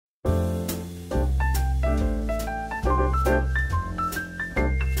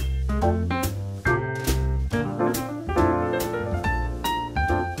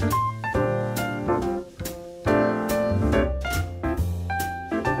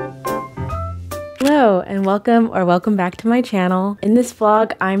Hello and welcome back to my channel. In this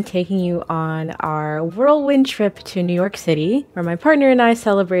vlog, I'm taking you on our whirlwind trip to New York City, where my partner and I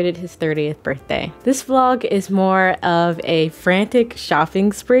celebrated his 30th birthday. This vlog is more of a frantic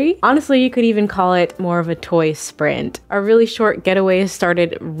shopping spree. Honestly, you could even call it more of a toy sprint. Our really short getaway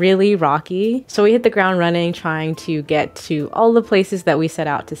started really rocky, so we hit the ground running trying to get to all the places that we set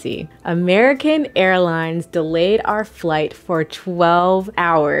out to see. American Airlines delayed our flight for 12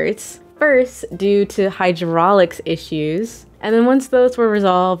 hours. First, due to hydraulics issues, and then once those were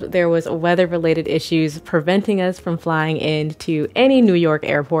resolved, there was weather-related issues preventing us from flying into any New York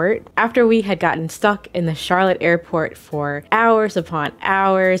airport. After we had gotten stuck in the Charlotte airport for hours upon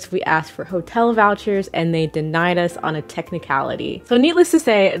hours, we asked for hotel vouchers and they denied us on a technicality. So needless to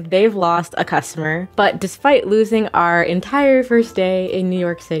say, they've lost a customer, but despite losing our entire first day in New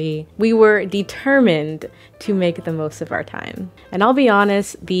York City, we were determined to make the most of our time. And I'll be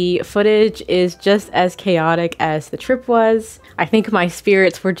honest, the footage is just as chaotic as the trip was. I think my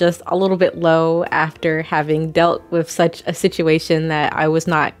spirits were just a little bit low after having dealt with such a situation that I was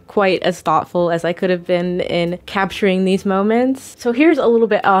not quite as thoughtful as I could have been in capturing these moments. So here's a little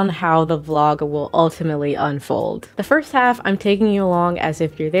bit on how the vlog will ultimately unfold. The first half, I'm taking you along as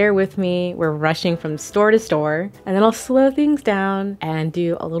if you're there with me. We're rushing from store to store, and then I'll slow things down and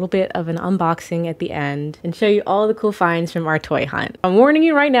do a little bit of an unboxing at the end and show you all the cool finds from our toy hunt. I'm warning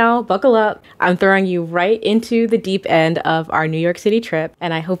you right now, buckle up. I'm throwing you right into the deep end of our New York City trip,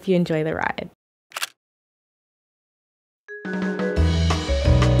 and I hope you enjoy the ride.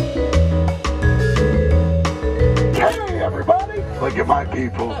 Hey everybody, look at my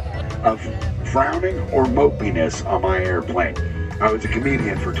people of frowning or mopiness on my airplane. I was a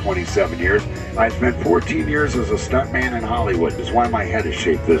comedian for 27 years. I spent 14 years as a stuntman in Hollywood. That's why my head is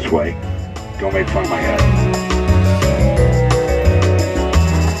shaped this way. Don't make fun of my head.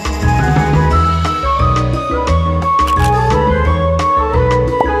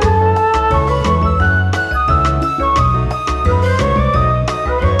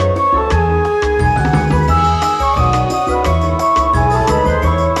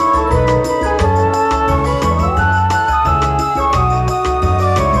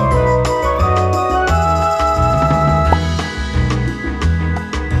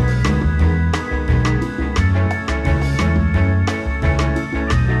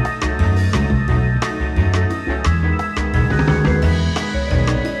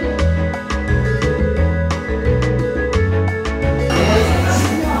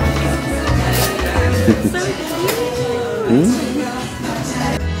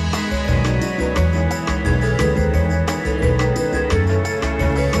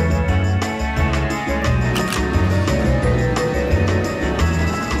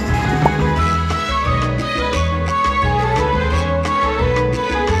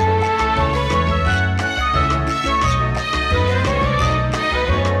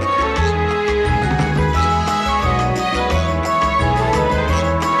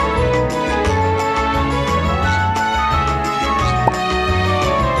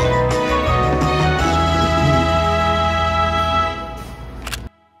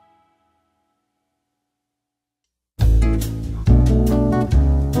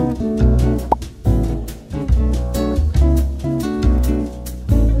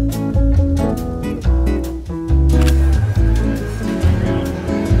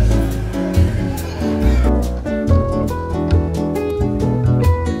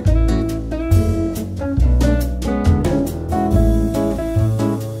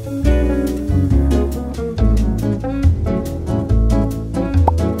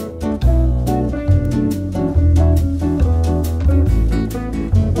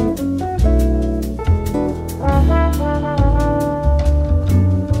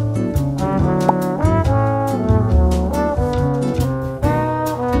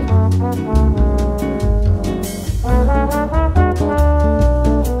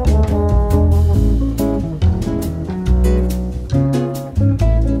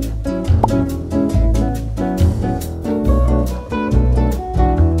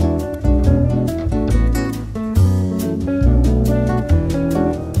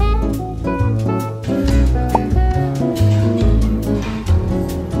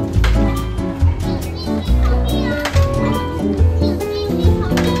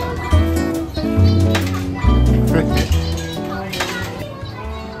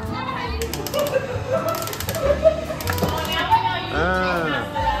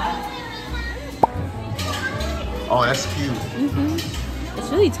 Oh, that's cute.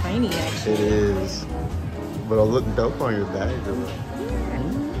 It's really tiny, actually. It is. But it'll look dope on your bag.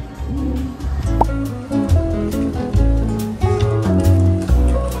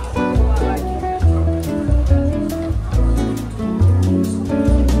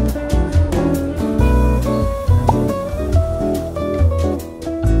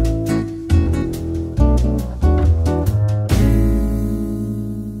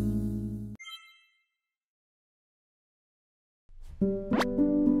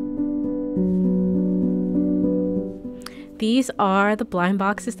 These are the blind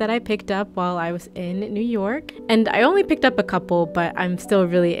boxes that I picked up while I was in New York. And I only picked up a couple, but I'm still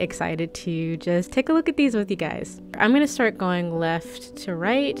really excited to just take a look at these with you guys. I'm gonna start going left to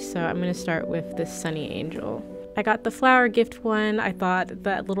right, so I'm gonna start with the Sunny Angel. I got the flower gift one. I thought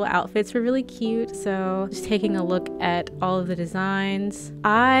that little outfits were really cute, so just taking a look at all of the designs.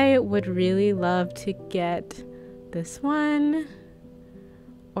 I would really love to get this one,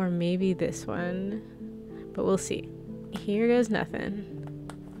 or maybe this one, but we'll see. Here goes nothing.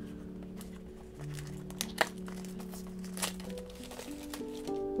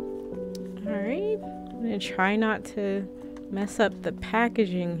 Alright, I'm gonna try not to mess up the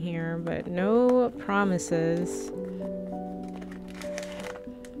packaging here, but no promises.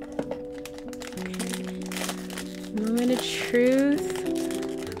 Okay. Moment of truth.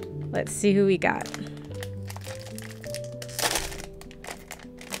 Let's see who we got.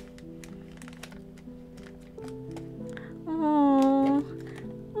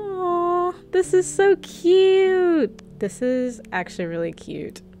 This is so cute. This is actually really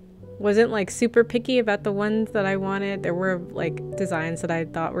cute. Wasn't like super picky about the ones that I wanted. There were like designs that I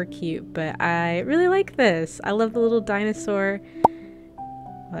thought were cute, but I really like this. I love the little dinosaur.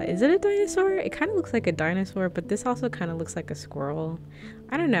 Is it a dinosaur? It kind of looks like a dinosaur, but this also kind of looks like a squirrel.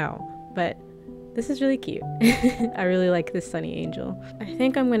 I don't know, but this is really cute. I really like this Sunny Angel. I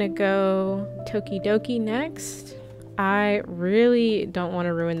think I'm gonna go Tokidoki next. I really don't want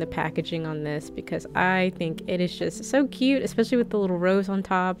to ruin the packaging on this because I think it is just so cute, especially with the little rose on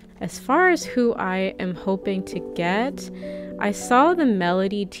top. As far as who I am hoping to get, I saw the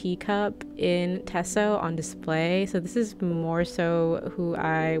Melody teacup in Teso on display, so this is more so who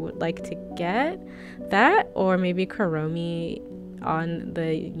I would like to get. That, or maybe Kuromi on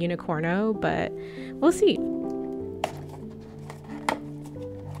the Unicorno, but we'll see.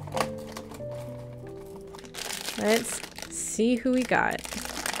 Let's see who we got.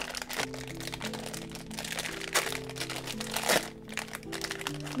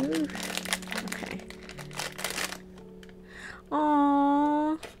 Ooh. Okay.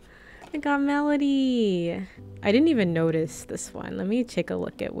 Aww, I got Melody. I didn't even notice this one. Let me take a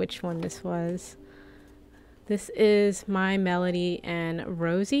look at which one this was. This is my Melody and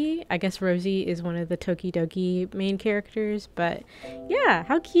Rosie. I guess Rosie is one of the Tokidoki main characters, but yeah,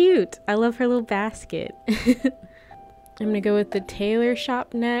 how cute. I love her little basket. I'm gonna go with the tailor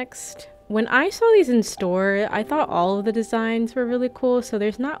shop next. When I saw these in store, I thought all of the designs were really cool, so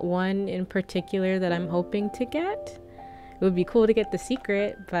there's not one in particular that I'm hoping to get. It would be cool to get the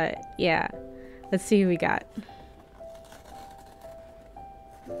secret, but yeah. Let's see who we got.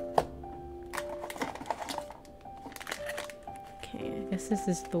 Okay, I guess this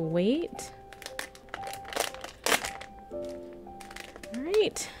is the weight.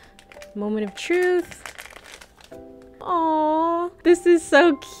 Alright, moment of truth. Aww, this is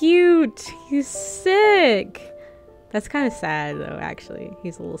so cute. He's sick. That's kind of sad though, actually.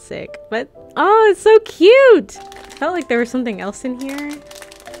 He's a little sick, but oh, it's so cute. Felt like there was something else in here.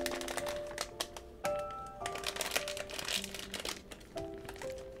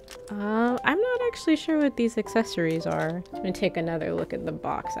 I'm not actually sure what these accessories are. I'm gonna take another look at the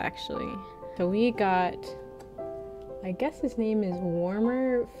box actually. So we got, I guess his name is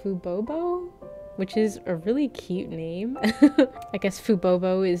Warmer Fubobo, which is a really cute name. I guess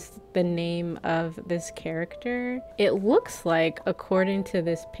Fubobo is the name of this character. It looks like, according to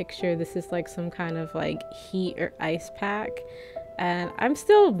this picture, this is like some kind of like heat or ice pack. And I'm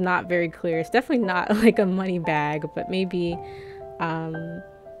still not very clear. It's definitely not like a money bag, but maybe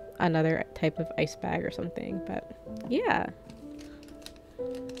another type of ice bag or something. But yeah.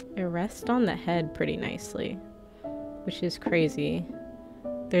 It rests on the head pretty nicely, which is crazy.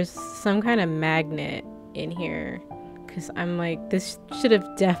 There's some kind of magnet in here because I'm like, this should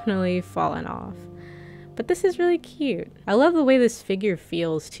have definitely fallen off. But this is really cute. I love the way this figure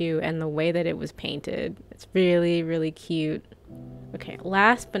feels too, and the way that it was painted. It's really, really cute. Okay,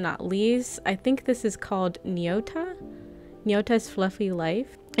 last but not least, I think this is called Nyota. Nyota's Fluffy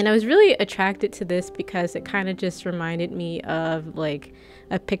Life. And I was really attracted to this because it kind of just reminded me of like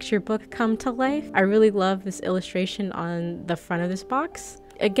a picture book come to life. I really love this illustration on the front of this box.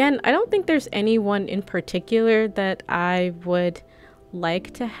 Again, I don't think there's anyone in particular that I would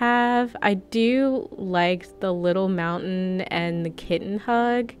like to have. I do like the little mountain and the kitten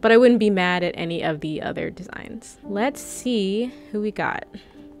hug, but I wouldn't be mad at any of the other designs. Let's see who we got.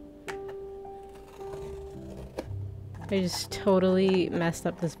 I just totally messed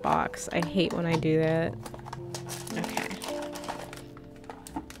up this box. I hate when I do that. Okay.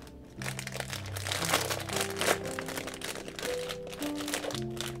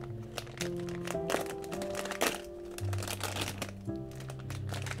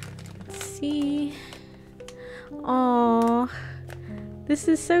 see. Oh, this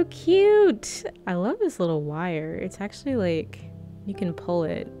is so cute. I love this little wire. It's actually like you can pull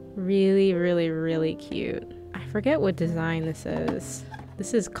it. Really, really, really cute. I forget what design this is.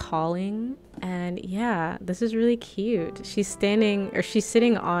 This is calling. And yeah, this is really cute. She's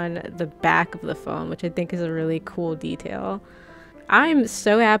sitting on the back of the phone, which I think is a really cool detail. I'm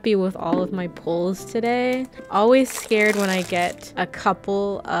so happy with all of my pulls today. Always scared when I get a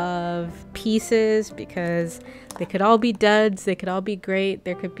couple of pieces because they could all be duds, they could all be great.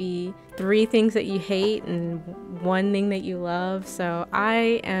 There could be 3 things that you hate and 1 thing that you love. So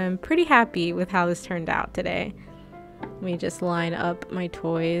I am pretty happy with how this turned out today. Let me just line up my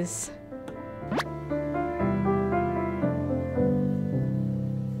toys.